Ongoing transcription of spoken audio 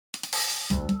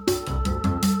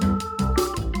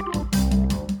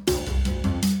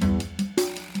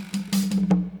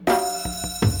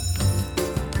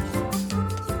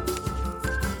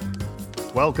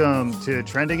Welcome to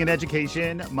Trending in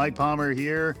Education. Mike Palmer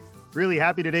here. Really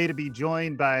happy today to be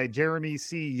joined by Jeremy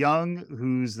C. Young,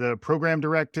 who's the program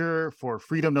director for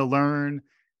Freedom to Learn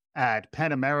at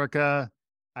PEN America.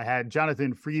 I had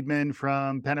Jonathan Friedman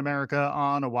from PEN America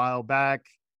on a while back.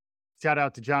 Shout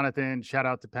out to Jonathan, shout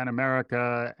out to PEN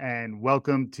America, and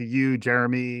welcome to you,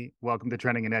 Jeremy. Welcome to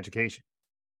Trending in Education.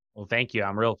 Well, thank you.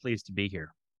 I'm real pleased to be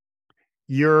here.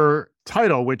 Your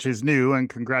title, which is new, and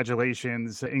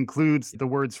congratulations, includes the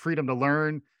words freedom to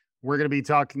learn. We're going to be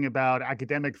talking about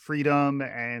academic freedom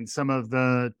and some of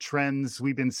the trends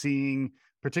we've been seeing,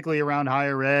 particularly around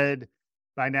higher ed.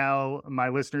 By now, my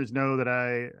listeners know that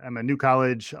I am a New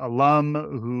College alum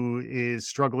who is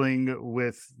struggling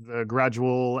with the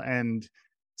gradual and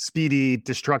speedy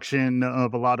destruction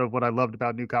of a lot of what I loved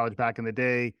about New College back in the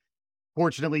day.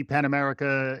 Fortunately, PEN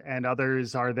America and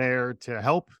others are there to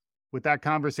help with that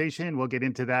conversation. We'll get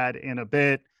into that in a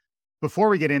bit. Before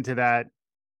we get into that,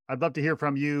 I'd love to hear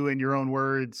from you in your own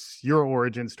words, your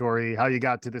origin story, how you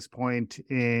got to this point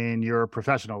in your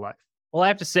professional life. Well, I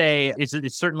have to say,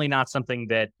 it's certainly not something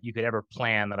that you could ever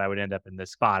plan that I would end up in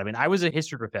this spot. I mean, I was a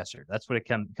history professor. That's what it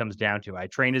comes down to. I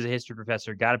trained as a history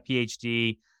professor, got a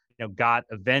PhD, got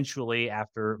eventually,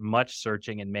 after much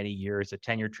searching and many years, a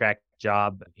tenure track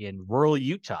job in rural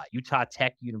Utah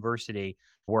Tech University,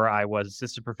 where I was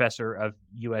assistant professor of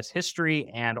U.S.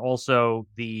 history and also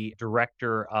the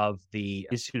director of the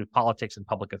Institute of Politics and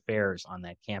Public Affairs on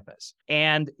that campus.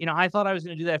 And, I thought I was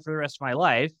going to do that for the rest of my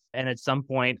life. And at some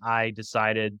point, I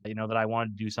decided, that I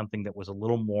wanted to do something that was a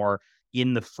little more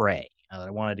in the fray. I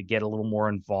wanted to get a little more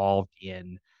involved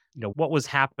in, what was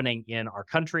happening in our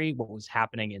country, what was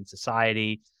happening in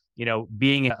society.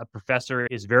 Being a professor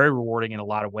is very rewarding in a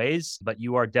lot of ways, but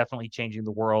you are definitely changing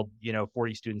the world,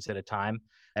 40 students at a time.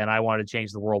 And I wanted to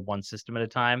change the world one system at a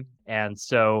time. And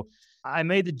so I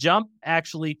made the jump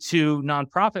actually to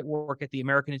nonprofit work at the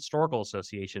American Historical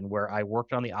Association, where I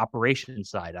worked on the operations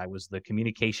side. I was the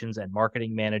communications and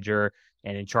marketing manager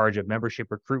and in charge of membership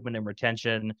recruitment and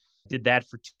retention. Did that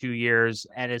for 2 years.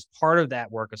 And as part of that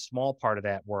work, a small part of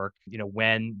that work,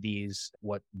 when these,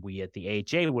 what we at the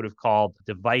AHA would have called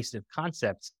divisive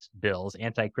concepts bills,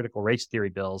 anti-critical race theory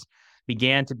bills,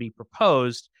 began to be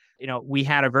proposed, we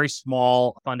had a very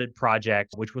small funded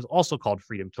project, which was also called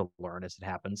Freedom to Learn, as it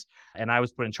happens. And I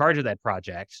was put in charge of that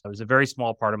project. It was a very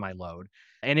small part of my load.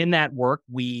 And in that work,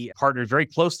 we partnered very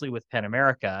closely with PEN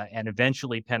America. And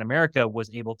eventually, PEN America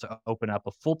was able to open up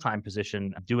a full-time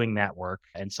position doing that work.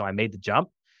 And so I made the jump.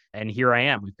 And here I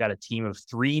am. We've got a team of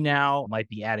 3 now, might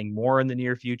be adding more in the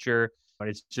near future. But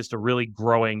it's just a really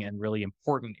growing and really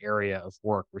important area of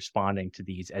work responding to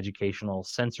these educational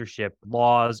censorship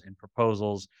laws and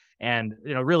proposals and,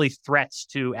 really threats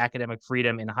to academic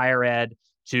freedom in higher ed,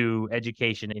 to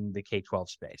education in the K-12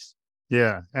 space.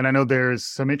 Yeah. And I know there's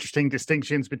some interesting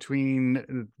distinctions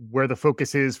between where the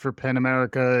focus is for PEN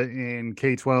America in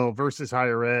K-12 versus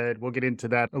higher ed. We'll get into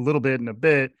that a little bit in a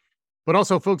bit. But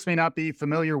also, folks may not be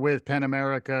familiar with PEN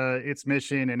America, its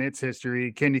mission, and its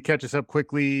history. Can you catch us up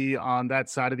quickly on that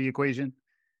side of the equation?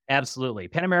 Absolutely.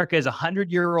 PEN America is a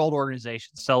 100-year-old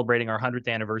organization celebrating our 100th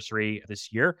anniversary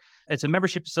this year. It's a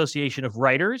membership association of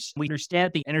writers. We understand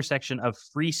at the intersection of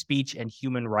free speech and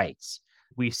human rights.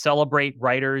 We celebrate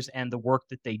writers and the work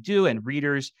that they do and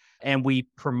readers, and we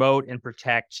promote and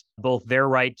protect both their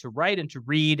right to write and to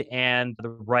read and the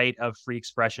right of free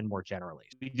expression more generally.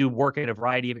 We do work in a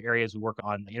variety of areas. We work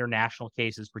on international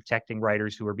cases protecting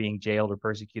writers who are being jailed or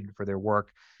persecuted for their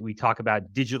work. We talk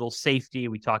about digital safety.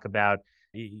 We talk about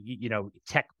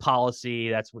tech policy.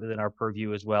 That's within our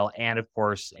purview as well. And of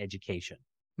course, education.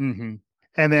 Mm-hmm.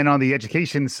 And then on the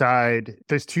education side,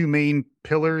 there's 2 main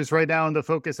pillars right now in the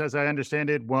focus, as I understand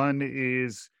it. One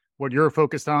is what you're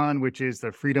focused on, which is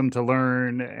the freedom to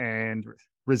learn and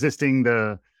resisting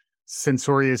the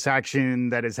censorious action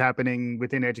that is happening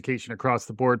within education across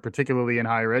the board, particularly in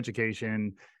higher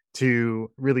education,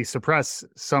 to really suppress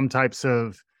some types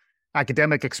of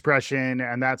academic expression.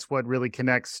 And that's what really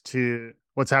connects to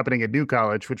what's happening at New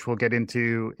College, which we'll get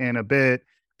into in a bit.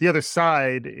 The other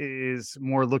side is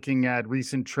more looking at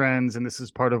recent trends, and this is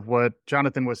part of what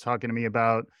Jonathan was talking to me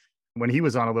about when he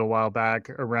was on a little while back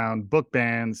around book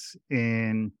bans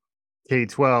in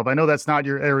K-12. I know that's not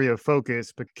your area of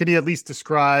focus, but can you at least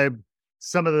describe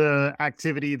some of the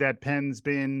activity that Penn's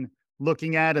been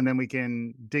looking at, and then we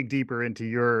can dig deeper into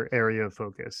your area of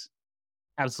focus?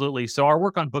 Absolutely. So our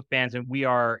work on book bans, and we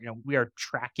are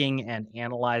tracking and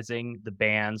analyzing the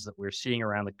bans that we're seeing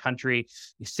around the country.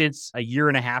 Since a year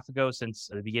and a half ago, since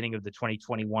the beginning of the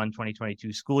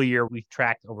 2021-2022 school year, we've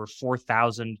tracked over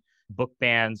 4,000 book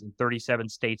bans in 37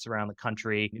 states around the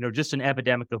country, just an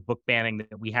epidemic of book banning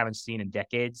that we haven't seen in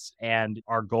decades. And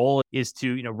our goal is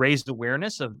to, raise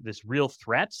awareness of this real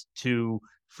threat to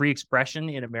free expression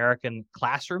in American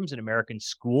classrooms, in American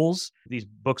schools. These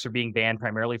books are being banned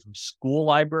primarily from school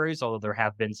libraries, although there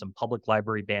have been some public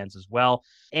library bans as well.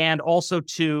 And also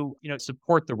to,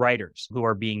 support the writers who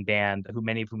are being banned, who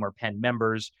many of whom are PEN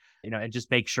members, and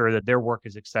just make sure that their work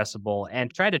is accessible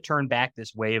and try to turn back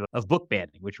this wave of book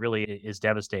banning, which really is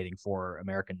devastating for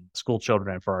American school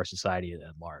children and for our society at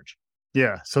large.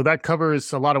 Yeah. So that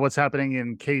covers a lot of what's happening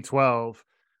in K-12.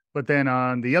 But then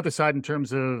on the other side, in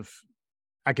terms of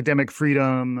academic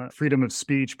freedom, freedom of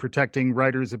speech, protecting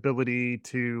writers' ability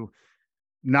to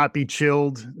not be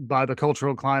chilled by the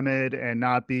cultural climate and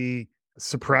not be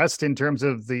suppressed in terms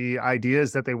of the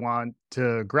ideas that they want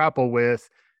to grapple with.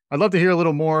 I'd love to hear a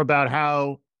little more about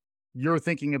how you're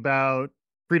thinking about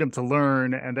freedom to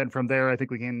learn. And then from there, I think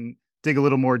we can dig a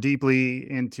little more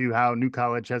deeply into how New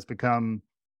College has become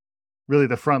really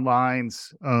the front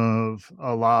lines of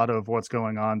a lot of what's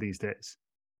going on these days.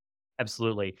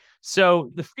 Absolutely.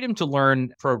 So the Freedom to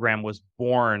Learn program was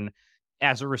born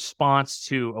as a response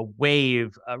to a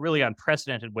wave, a really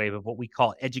unprecedented wave of what we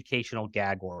call educational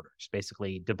gag orders,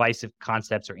 basically divisive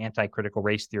concepts or anti-critical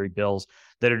race theory bills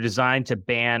that are designed to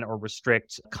ban or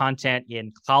restrict content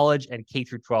in college and K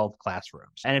through 12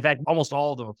 classrooms. And in fact, almost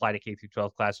all of them apply to K through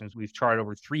 12 classrooms. We've charted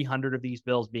over 300 of these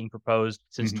bills being proposed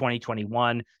since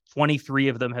 2021. 23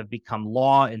 of them have become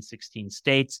law in 16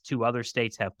 states. 2 other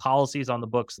states have policies on the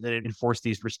books that enforce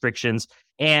these restrictions.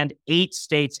 And 8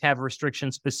 states have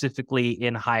restrictions specifically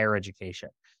in higher education.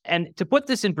 And to put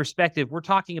this in perspective, we're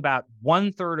talking about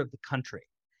 1/3 of the country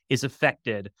is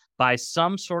affected by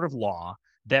some sort of law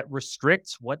that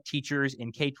restricts what teachers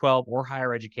in K-12 or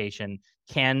higher education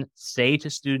can say to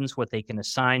students, what they can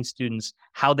assign students,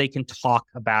 how they can talk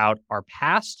about our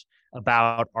past,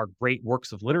 about our great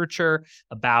works of literature,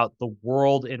 about the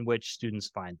world in which students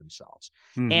find themselves.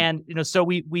 And, so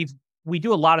we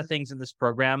do a lot of things in this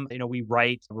program. We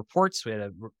write reports. We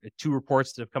had 2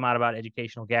 reports that have come out about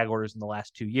educational gag orders in the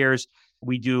last 2 years.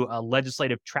 We do a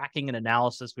legislative tracking and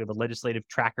analysis. We have a legislative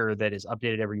tracker that is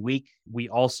updated every week. We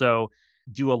also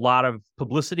do a lot of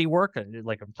publicity work,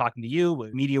 like I'm talking to you,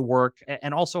 media work,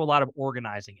 and also a lot of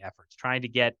organizing efforts, trying to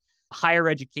get higher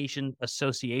education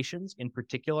associations in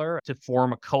particular to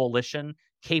form a coalition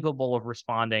capable of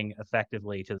responding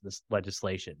effectively to this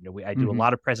legislation. I do a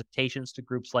lot of presentations to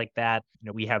groups like that.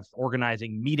 We have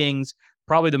organizing meetings.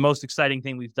 Probably the most exciting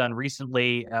thing we've done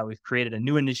recently, we've created a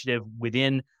new initiative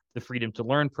within the Freedom to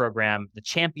Learn program, the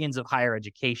Champions of Higher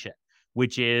Education,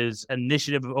 which is an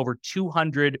initiative of over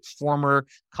 200 former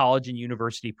college and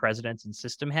university presidents and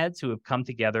system heads who have come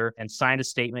together and signed a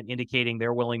statement indicating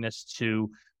their willingness to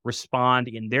respond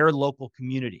in their local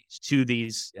communities to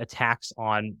these attacks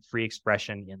on free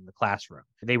expression in the classroom.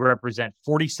 They represent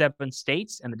 47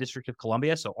 states and the District of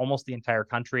Columbia, so almost the entire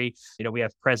country. We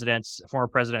have former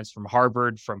presidents from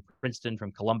Harvard, from Princeton,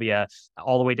 from Columbia,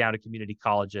 all the way down to community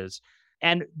colleges.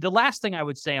 And the last thing I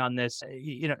would say on this,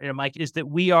 Mike, is that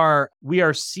we are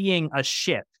seeing a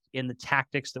shift in the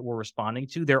tactics that we're responding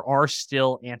to. There are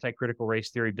still anti-critical race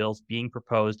theory bills being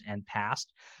proposed and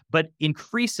passed, but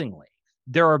increasingly,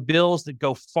 there are bills that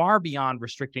go far beyond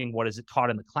restricting what is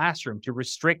taught in the classroom to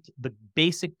restrict the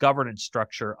basic governance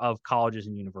structure of colleges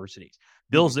and universities.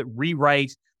 Bills that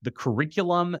rewrite the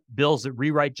curriculum, bills that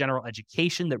rewrite general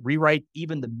education, that rewrite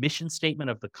even the mission statement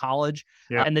of the college,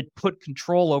 and that put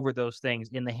control over those things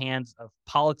in the hands of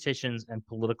politicians and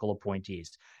political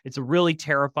appointees. It's a really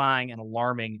terrifying and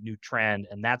alarming new trend,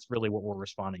 and that's really what we're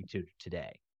responding to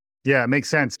today. Yeah, it makes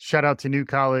sense. Shout out to New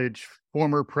College,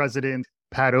 former president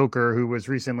Pat Oker, who was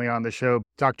recently on the show.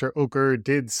 Dr. Oker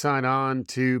did sign on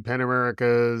to PEN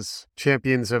America's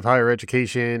Champions of Higher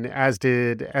Education, as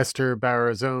did Esther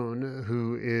Barazone,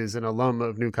 who is an alum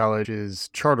of New College's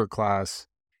charter class.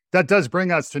 That does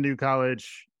bring us to New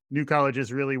College. New College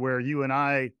is really where you and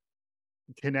I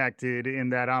connected,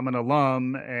 in that I'm an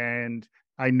alum, and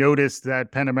I noticed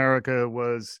that PEN America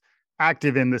was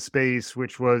active in the space,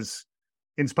 which was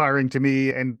inspiring to me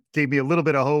and gave me a little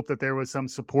bit of hope that there was some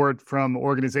support from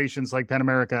organizations like PEN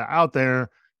America out there.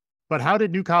 But how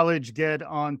did New College get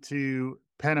onto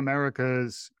PEN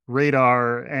America's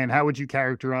radar, and how would you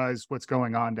characterize what's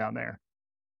going on down there?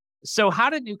 So how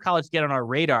did New College get on our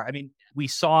radar? I mean, we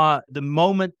saw the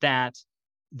moment that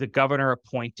the governor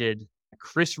appointed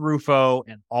Chris Rufo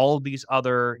and all of these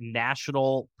other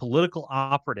national political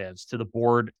operatives to the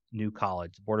board, New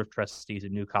College, the Board of Trustees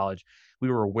of New College. We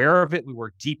were aware of it. We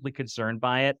were deeply concerned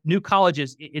by it. New College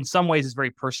is, in some ways, is very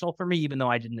personal for me, even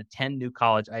though I didn't attend New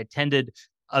College. I attended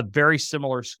a very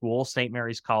similar school, St.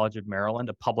 Mary's College of Maryland,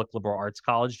 a public liberal arts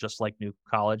college, just like New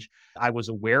College. I was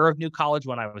aware of New College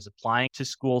when I was applying to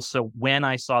school. So when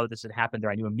I saw that this had happened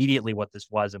there, I knew immediately what this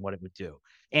was and what it would do.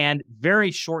 And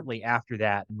very shortly after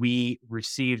that, we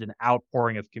received an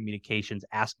outpouring of communications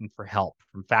asking for help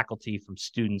from faculty, from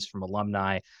students, from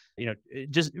alumni,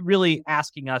 just really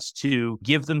asking us to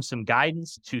give them some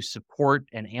guidance, to support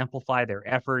and amplify their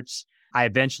efforts. I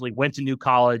eventually went to New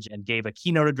College and gave a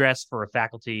keynote address for a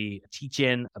faculty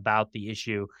teach-in about the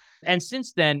issue. And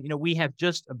since then, we have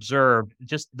just observed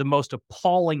just the most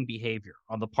appalling behavior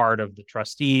on the part of the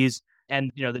trustees and,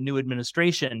 the new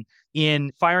administration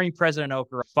in firing President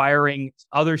Oker, firing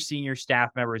other senior staff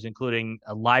members, including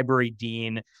a library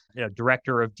dean,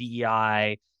 director of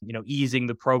DEI, easing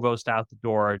the provost out the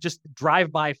door, just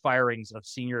drive-by firings of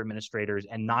senior administrators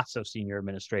and not so senior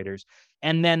administrators.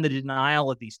 And then the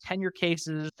denial of these tenure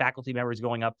cases, faculty members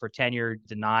going up for tenure,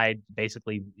 denied,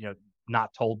 basically,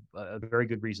 not told a very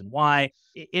good reason why.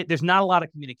 There's not a lot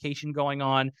of communication going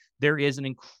on. There is an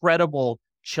incredible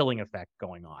chilling effect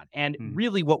going on. And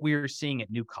really what we're seeing at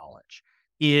New College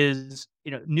is,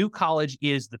 New College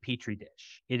is the petri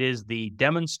dish. It is the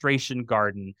demonstration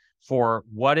garden for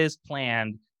what is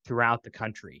planned throughout the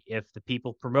country. If the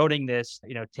people promoting this,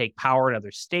 take power in other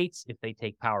states, if they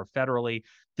take power federally,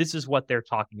 this is what they're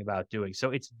talking about doing. So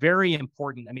it's very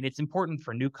important. I mean, it's important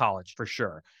for New College for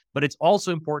sure, but it's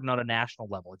also important on a national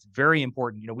level. It's very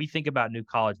important. We think about New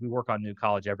College. We work on New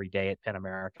College every day at Penn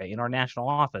America in our national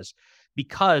office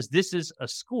because this is a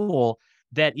school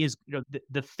that is,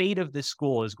 the fate of this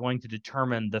school is going to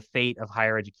determine the fate of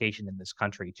higher education in this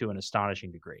country to an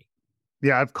astonishing degree.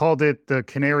 Yeah, I've called it the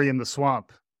canary in the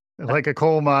swamp, like a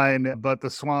coal mine, but the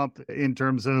swamp in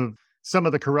terms of some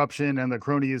of the corruption and the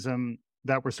cronyism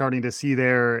that we're starting to see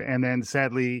there. And then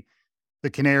sadly, the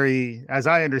canary, as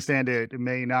I understand it,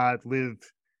 may not live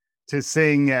to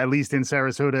sing, at least in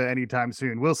Sarasota, anytime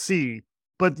soon. We'll see.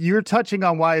 But you're touching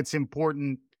on why it's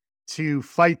important to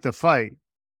fight the fight.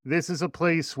 This is a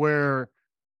place where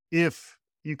if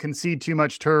you concede too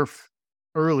much turf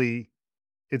early,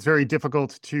 it's very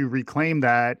difficult to reclaim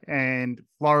that. And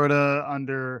Florida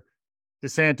under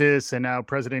DeSantis and now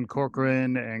President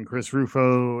Corcoran and Chris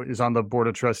Rufo is on the board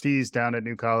of trustees down at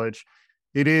New College.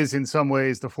 It is in some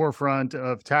ways the forefront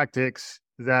of tactics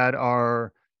that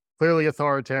are clearly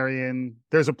authoritarian.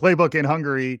 There's a playbook in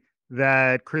Hungary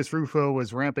that Chris Rufo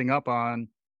was ramping up on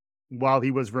while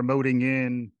he was remoting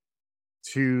in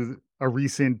to a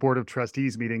recent board of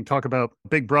trustees meeting. Talk about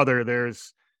Big Brother.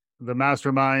 There's the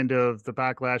mastermind of the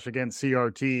backlash against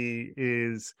CRT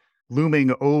is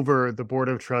looming over the board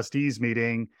of trustees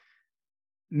meeting.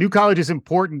 New College is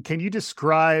important. Can you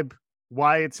describe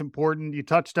why it's important? You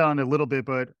touched on a little bit,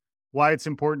 but why it's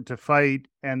important to fight,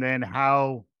 and then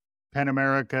how Penn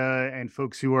America and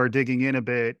folks who are digging in a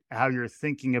bit, how you're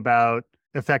thinking about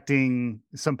affecting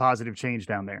some positive change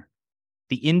down there.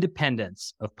 The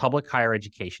independence of public higher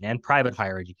education and private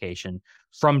higher education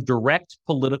from direct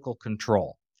political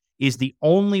control is the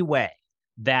only way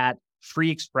that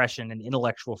free expression and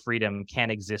intellectual freedom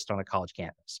can exist on a college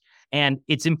campus. And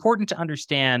it's important to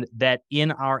understand that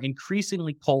in our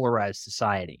increasingly polarized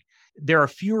society, there are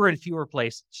fewer and fewer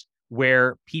places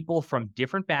where people from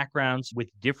different backgrounds with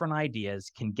different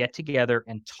ideas can get together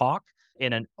and talk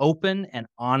in an open and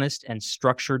honest and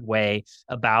structured way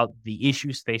about the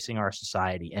issues facing our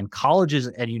society. And colleges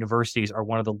and universities are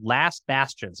one of the last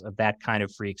bastions of that kind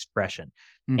of free expression.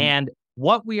 Mm-hmm. And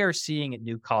what we are seeing at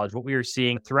New College, what we are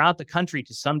seeing throughout the country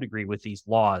to some degree with these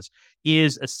laws,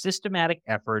 is a systematic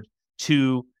effort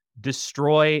to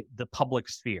destroy the public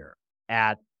sphere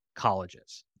at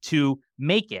colleges, to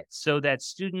make it so that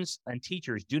students and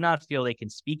teachers do not feel they can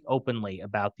speak openly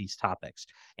about these topics.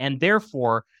 And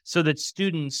therefore, so that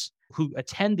students who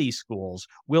attend these schools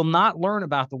will not learn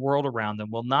about the world around them,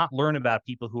 will not learn about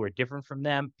people who are different from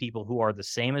them, people who are the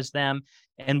same as them,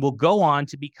 and will go on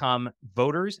to become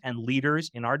voters and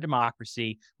leaders in our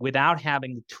democracy without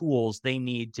having the tools they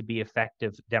need to be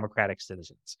effective democratic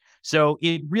citizens. So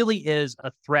it really is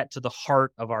a threat to the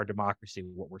heart of our democracy,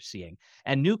 what we're seeing.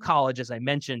 And New College, as I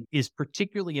mentioned, is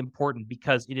particularly important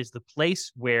because it is the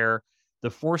place where the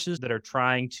forces that are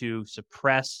trying to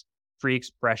suppress free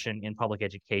expression in public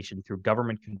education through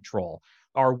government control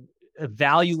are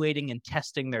evaluating and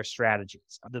testing their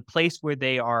strategies. The place where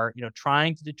they are,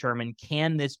 trying to determine,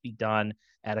 can this be done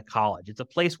at a college? It's a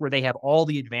place where they have all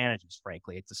the advantages,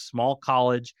 frankly. It's a small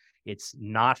college. It's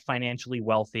not financially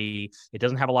wealthy. It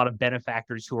doesn't have a lot of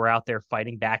benefactors who are out there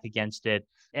fighting back against it.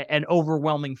 An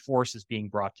overwhelming force is being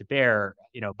brought to bear,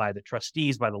 by the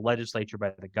trustees, by the legislature,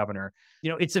 by the governor.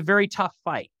 It's a very tough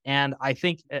fight. And I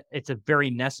think it's a very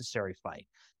necessary fight.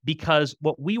 because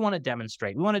what we want to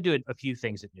demonstrate, we want to do a few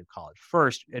things at New College.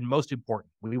 First, and most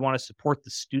important, we want to support the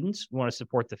students, we want to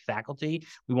support the faculty,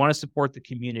 we want to support the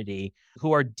community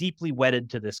who are deeply wedded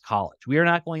to this college. We are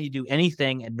not going to do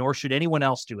anything, and nor should anyone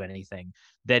else do anything,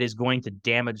 that is going to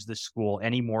damage the school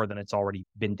any more than it's already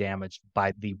been damaged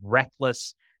by the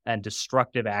reckless and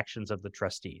destructive actions of the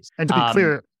trustees. And to be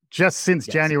clear, just since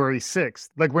yes. January 6th,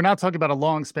 like we're not talking about a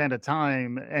long span of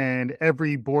time, and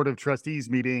every board of trustees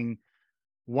meeting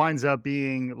winds up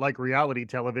being like reality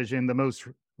television. The most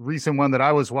recent one that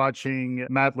I was watching,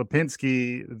 Matt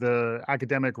Lipinski, the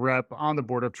academic rep on the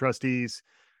board of trustees,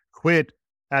 quit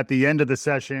at the end of the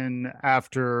session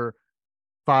after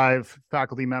 5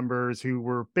 faculty members who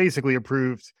were basically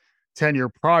approved tenure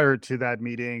prior to that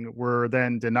meeting were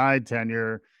then denied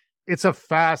tenure. It's a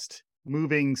fast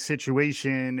moving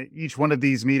situation. Each one of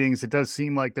these meetings, it does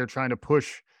seem like they're trying to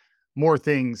push more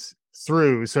things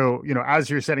through. So, as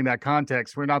you're setting that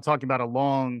context, we're not talking about a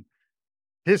long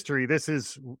history. This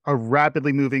is a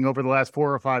rapidly moving over the last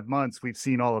 4 or 5 months. We've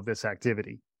seen all of this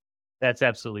activity. That's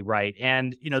absolutely right.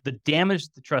 And, the damage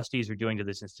the trustees are doing to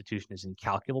this institution is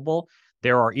incalculable.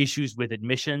 There are issues with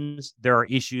admissions. There are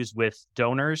issues with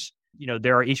donors.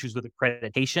 There are issues with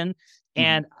accreditation. Mm-hmm.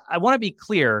 And I want to be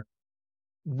clear,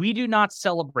 we do not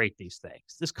celebrate these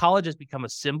things. This college has become a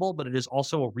symbol, but it is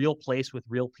also a real place with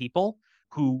real people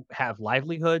who have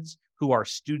livelihoods, who are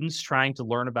students trying to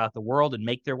learn about the world and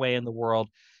make their way in the world.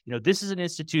 This is an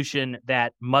institution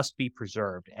that must be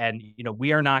preserved. And,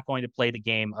 we are not going to play the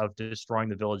game of destroying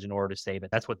the village in order to save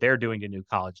it. That's what they're doing to New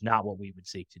College, not what we would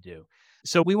seek to do.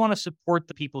 So we want to support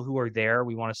the people who are there.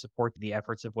 We want to support the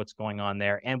efforts of what's going on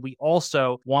there. And we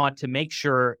also want to make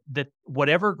sure that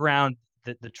whatever ground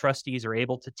that the trustees are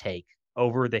able to take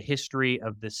over the history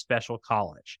of this special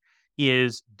college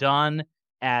is done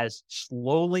as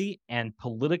slowly and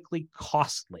politically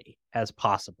costly as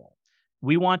possible.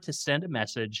 We want to send a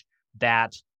message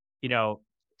that,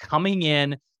 coming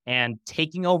in and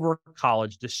taking over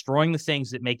college, destroying the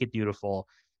things that make it beautiful,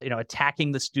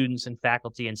 attacking the students and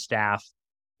faculty and staff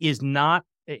is not,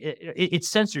 it's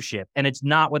censorship, and it's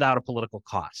not without a political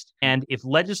cost. And if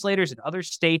legislators in other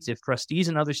states, if trustees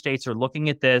in other states are looking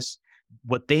at this,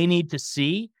 what they need to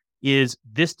see is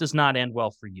this does not end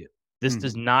well for you. This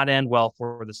does not end well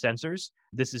for the censors.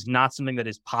 This is not something that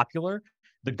is popular.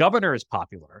 The governor is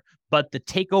popular, but the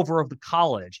takeover of the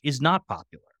college is not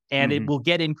popular. And it will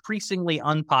get increasingly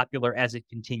unpopular as it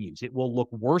continues. It will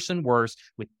look worse and worse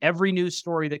with every news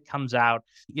story that comes out.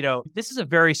 This is a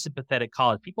very sympathetic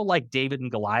college. People like David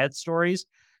and Goliath stories.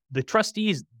 The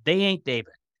trustees, they ain't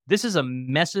David. This is a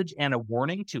message and a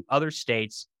warning to other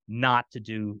states not to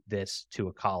do this to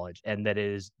a college, and that it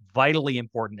is vitally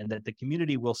important, and that the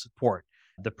community will support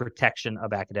the protection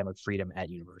of academic freedom at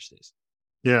universities.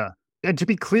 Yeah. And to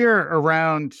be clear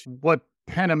around what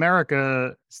PEN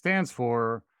America stands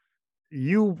for,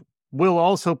 you will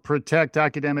also protect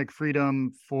academic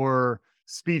freedom for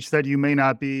speech that you may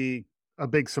not be a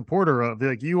big supporter of.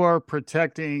 Like, you are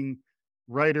protecting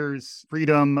writers'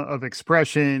 freedom of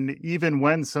expression, even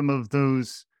when some of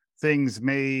those things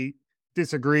may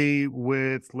disagree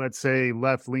with, let's say,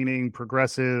 left-leaning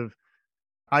progressive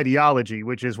ideology,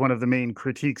 which is one of the main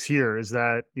critiques here, is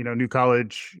that, New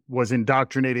College was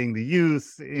indoctrinating the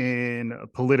youth in a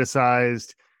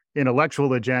politicized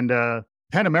intellectual agenda.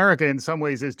 PEN America in some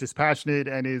ways is dispassionate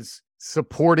and is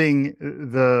supporting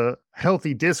the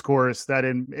healthy discourse that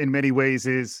in many ways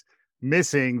is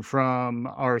missing from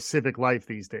our civic life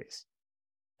these days.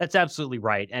 That's absolutely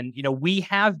right. And, we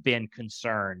have been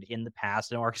concerned in the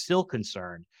past and are still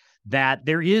concerned that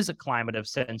there is a climate of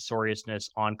censoriousness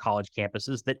on college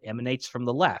campuses that emanates from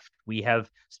the left. We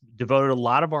have devoted a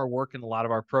lot of our work and a lot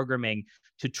of our programming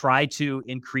to try to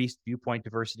increase viewpoint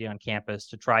diversity on campus,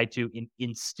 to try to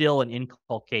instill and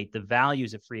inculcate the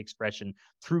values of free expression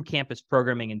through campus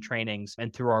programming and trainings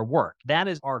and through our work. That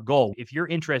is our goal. If your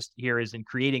interest here is in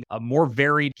creating a more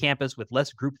varied campus with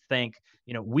less groupthink,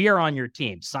 we are on your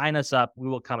team. Sign us up. We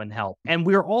will come and help. And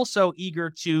we're also eager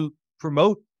to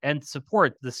promote and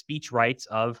support the speech rights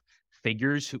of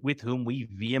figures with whom we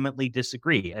vehemently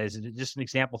disagree. As just an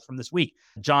example from this week,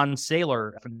 John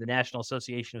Saylor from the National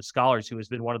Association of Scholars, who has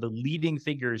been one of the leading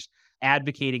figures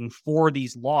advocating for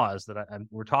these laws that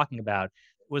we're talking about,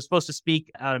 was supposed to speak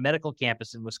on a medical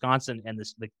campus in Wisconsin, and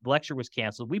the lecture was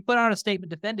canceled. We put out a statement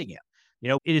defending him.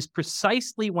 It is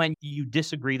precisely when you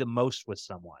disagree the most with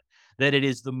someone that it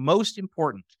is the most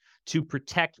important to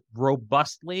protect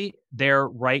robustly their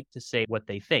right to say what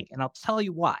they think. And I'll tell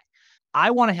you why.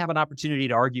 I want to have an opportunity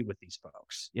to argue with these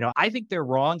folks. I think they're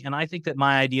wrong, and I think that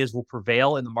my ideas will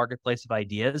prevail in the marketplace of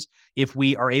ideas if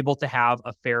we are able to have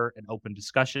a fair and open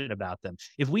discussion about them.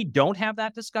 If we don't have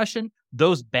that discussion,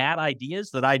 those bad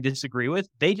ideas that I disagree with,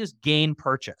 they just gain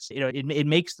purchase. It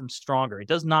makes them stronger. It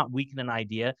does not weaken an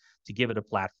idea to give it a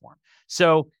platform.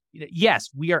 So yes,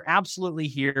 we are absolutely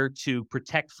here to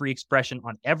protect free expression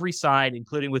on every side,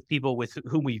 including with people with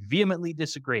whom we vehemently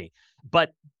disagree.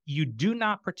 But you do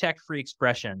not protect free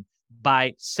expression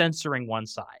by censoring one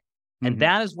side. And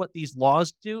that is what these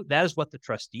laws do. That is what the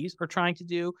trustees are trying to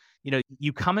do.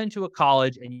 You come into a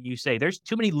college and you say, there's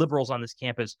too many liberals on this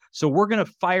campus, so we're going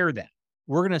to fire them.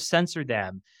 We're going to censor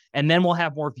them, and then we'll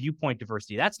have more viewpoint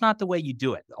diversity. That's not the way you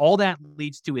do it. All that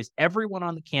leads to is everyone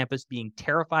on the campus being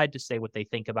terrified to say what they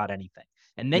think about anything.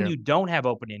 And then you don't have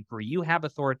open inquiry. You have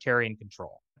authoritarian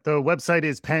control. The website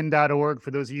is penn.org. For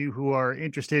those of you who are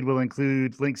interested, we'll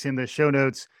include links in the show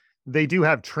notes. They do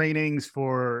have trainings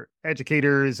for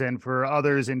educators and for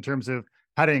others in terms of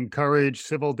how to encourage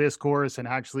civil discourse and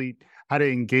actually how to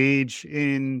engage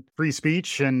in free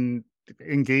speech and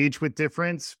engage with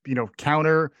difference,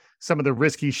 counter some of the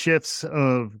risky shifts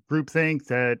of groupthink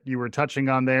that you were touching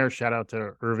on there. Shout out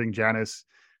to Irving Janis.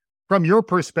 From your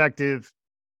perspective,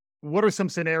 what are some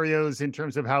scenarios in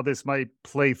terms of how this might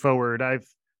play forward? I've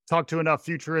talked to enough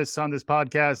futurists on this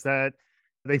podcast that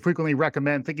they frequently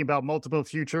recommend thinking about multiple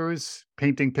futures,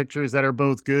 painting pictures that are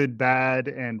both good, bad,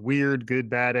 and weird, good,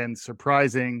 bad, and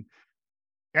surprising.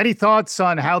 Any thoughts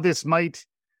on how this might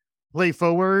play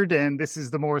forward? And this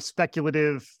is the more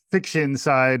speculative fiction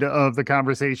side of the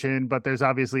conversation, but there's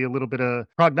obviously a little bit of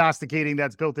prognosticating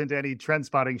that's built into any trend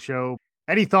spotting show.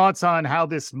 Any thoughts on how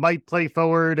this might play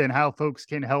forward and how folks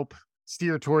can help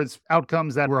steer towards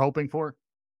outcomes that we're hoping for?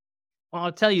 Well,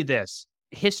 I'll tell you this.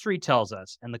 History tells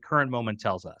us, and the current moment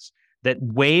tells us, that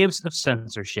waves of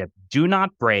censorship do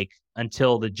not break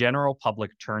until the general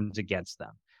public turns against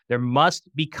them. There must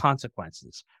be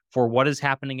consequences for what is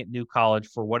happening at New College,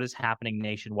 for what is happening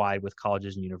nationwide with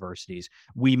colleges and universities.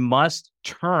 We must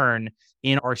turn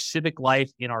in our civic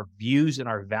life, in our views, in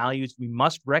our values. We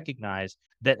must recognize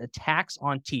that attacks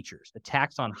on teachers,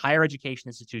 attacks on higher education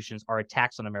institutions are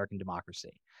attacks on American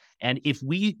democracy. And if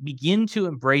we begin to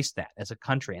embrace that as a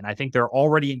country, and I think there are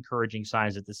already encouraging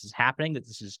signs that this is happening, that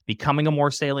this is becoming a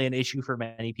more salient issue for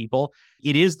many people,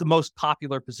 it is the most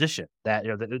popular position that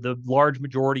the large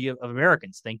majority of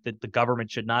Americans think that the government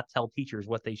should not tell teachers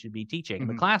what they should be teaching in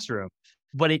the classroom.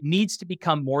 But it needs to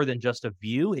become more than just a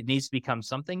view. It needs to become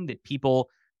something that people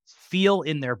feel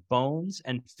in their bones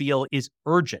and feel is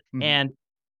urgent. And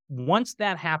once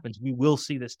that happens, we will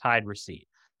see this tide recede.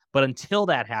 But until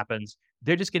that happens,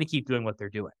 they're just going to keep doing what they're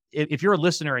doing. If you're a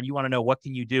listener and you want to know what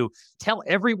can you do, tell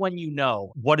everyone you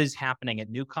know what is happening at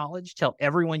New College. Tell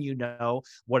everyone you know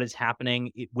what is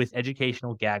happening with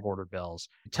educational gag order bills.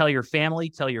 Tell your family,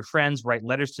 tell your friends, write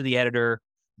letters to the editor,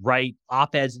 write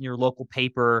op-eds in your local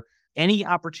paper. Any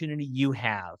opportunity you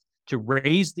have to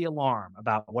raise the alarm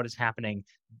about what is happening,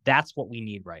 that's what we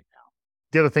need right now.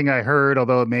 The other thing I heard,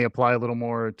 although it may apply a little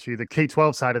more to the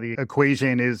K-12 side of the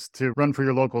equation, is to run for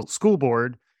your local school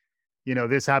board.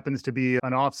 This happens to be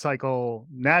an off-cycle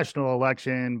national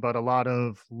election, but a lot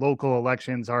of local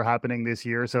elections are happening this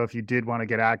year. So if you did want to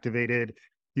get activated,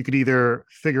 you could either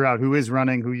figure out who is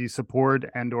running, who you support,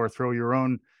 and or throw your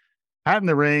own hat in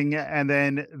the ring. And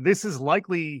then this is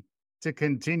likely to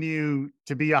continue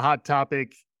to be a hot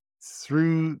topic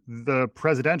through the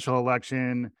presidential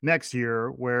election next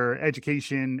year, where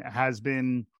education has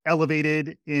been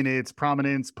elevated in its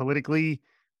prominence politically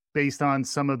based on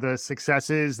some of the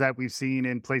successes that we've seen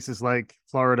in places like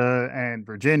Florida and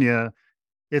Virginia.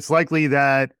 It's likely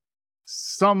that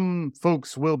some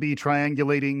folks will be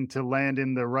triangulating to land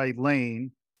in the right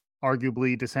lane.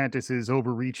 Arguably, DeSantis is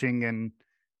overreaching, and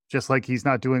just like he's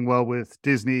not doing well with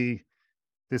Disney,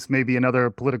 this may be another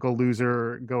political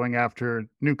loser going after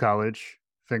New College,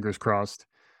 fingers crossed.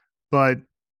 But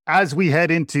as we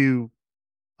head into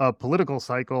a political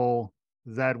cycle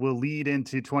that will lead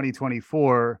into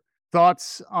 2024,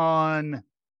 thoughts on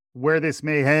where this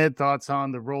may head, thoughts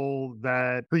on the role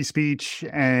that free speech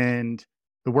and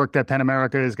the work that PEN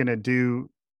America is going to do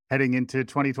heading into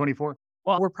 2024?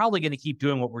 Well, we're probably going to keep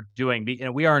doing what we're doing.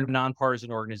 We are a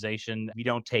nonpartisan organization. We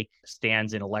don't take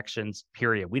stands in elections,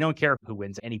 period. We don't care who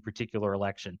wins any particular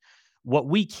election. What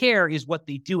we care is what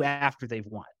they do after they've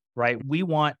won, right? We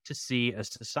want to see a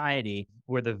society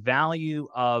where the value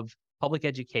of public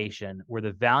education, where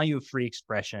the value of free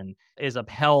expression is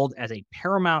upheld as a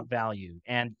paramount value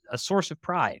and a source of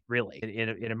pride, really,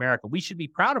 in America. We should be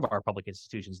proud of our public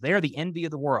institutions. They are the envy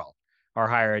of the world, our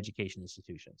higher education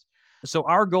institutions. So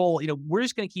our goal, we're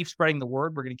just going to keep spreading the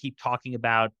word. We're going to keep talking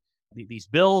about these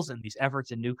bills and these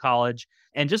efforts in New College,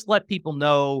 and just let people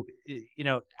know,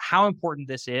 how important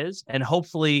this is. And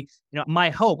hopefully, my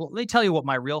hope, let me tell you what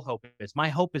my real hope is. My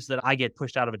hope is that I get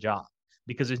pushed out of a job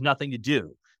because there's nothing to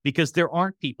do, because there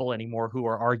aren't people anymore who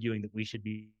are arguing that we should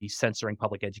be censoring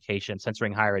public education,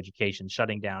 censoring higher education,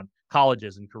 shutting down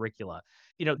colleges and curricula.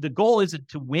 The goal isn't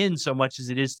to win so much as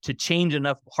it is to change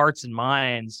enough hearts and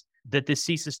minds that this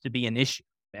ceases to be an issue.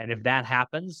 And if that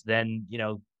happens, then,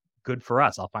 good for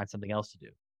us. I'll find something else to do.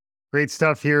 Great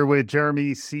stuff here with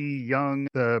Jeremy C. Young,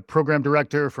 the program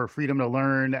director for Freedom to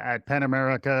Learn at PEN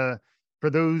America. For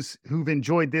those who've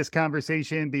enjoyed this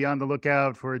conversation, be on the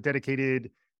lookout for a dedicated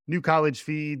New College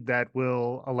feed that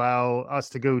will allow us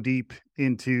to go deep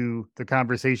into the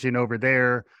conversation over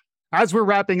there. As we're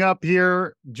wrapping up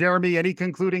here, Jeremy, any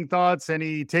concluding thoughts,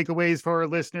 any takeaways for our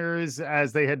listeners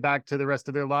as they head back to the rest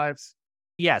of their lives?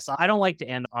 Yes, I don't like to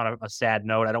end on a sad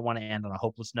note. I don't want to end on a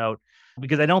hopeless note,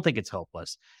 because I don't think it's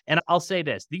hopeless. And I'll say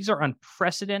this, these are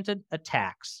unprecedented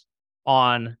attacks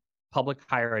on public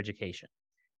higher education.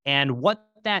 And what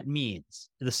that means,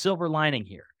 the silver lining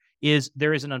here, is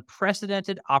there is an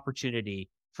unprecedented opportunity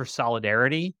for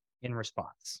solidarity in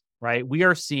response, right? We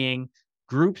are seeing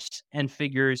groups and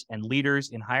figures and leaders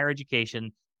in higher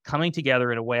education coming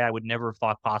together in a way I would never have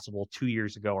thought possible 2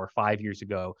 years ago or 5 years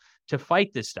ago to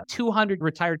fight this stuff. 200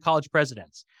 retired college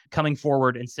presidents coming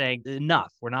forward and saying,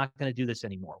 enough, we're not going to do this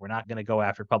anymore. We're not going to go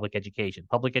after public education.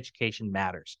 Public education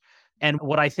matters. And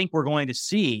what I think we're going to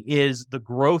see is the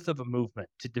growth of a movement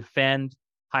to defend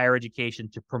higher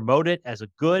education, to promote it as a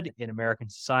good in American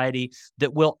society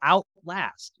that will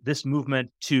outlast this movement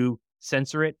to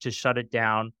censor it, to shut it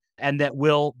down, and that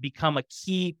will become a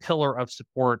key pillar of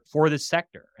support for this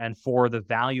sector and for the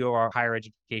value of our higher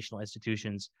educational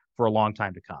institutions for a long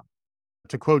time to come.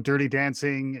 To quote Dirty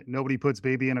Dancing, nobody puts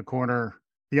baby in a corner.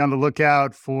 Be on the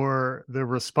lookout for the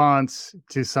response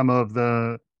to some of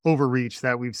the overreach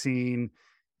that we've seen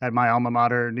at my alma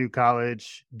mater, New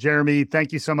College. Jeremy,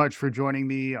 thank you so much for joining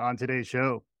me on today's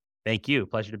show. Thank you.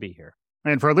 Pleasure to be here.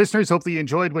 And for our listeners, hopefully you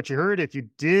enjoyed what you heard. If you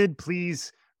did,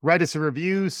 please write us a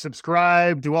review,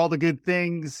 subscribe, do all the good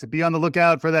things. Be on the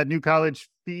lookout for that New College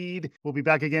feed. We'll be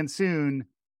back again soon.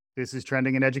 This is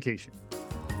Trending in Education.